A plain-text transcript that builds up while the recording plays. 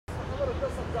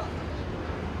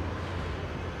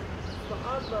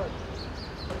Quite,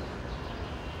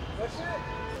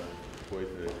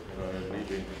 I'm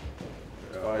leaving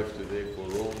 5 today for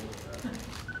Rome,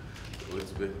 so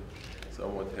it's been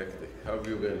somewhat hectic. How have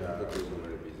you been? Very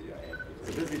busy. It's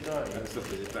a busy time. It's a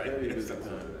busy time. Very busy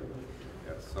time.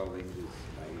 Yeah, solving this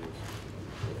language.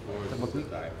 Of course,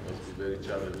 Time. must be very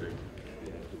challenging.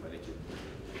 We have to manage it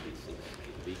maybe 6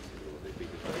 weeks ago. They pick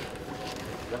it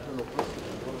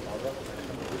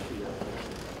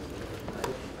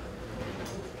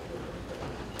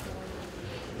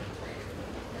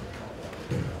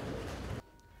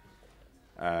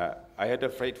I had a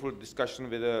fruitful discussion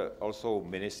with also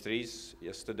ministries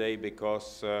yesterday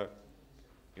because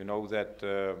you know that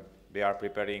they are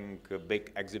preparing a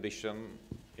big exhibition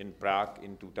in Prague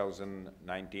in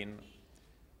 2019.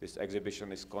 This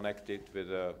exhibition is connected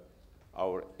with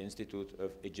our Institute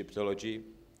of Egyptology,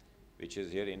 which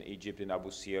is here in Egypt in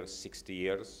Abusir 60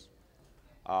 years.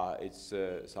 It's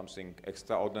something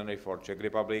extraordinary for Czech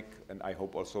Republic and I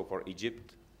hope also for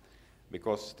Egypt,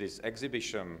 because this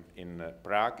exhibition in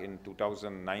Prague in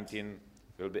 2019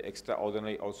 will be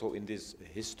extraordinary also in this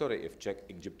history of Czech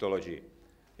Egyptology.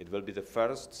 It will be the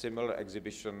first similar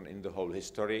exhibition in the whole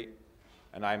history,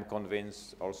 and I'm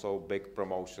convinced also big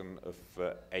promotion of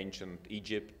ancient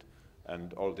Egypt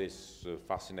and all this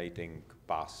fascinating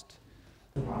past.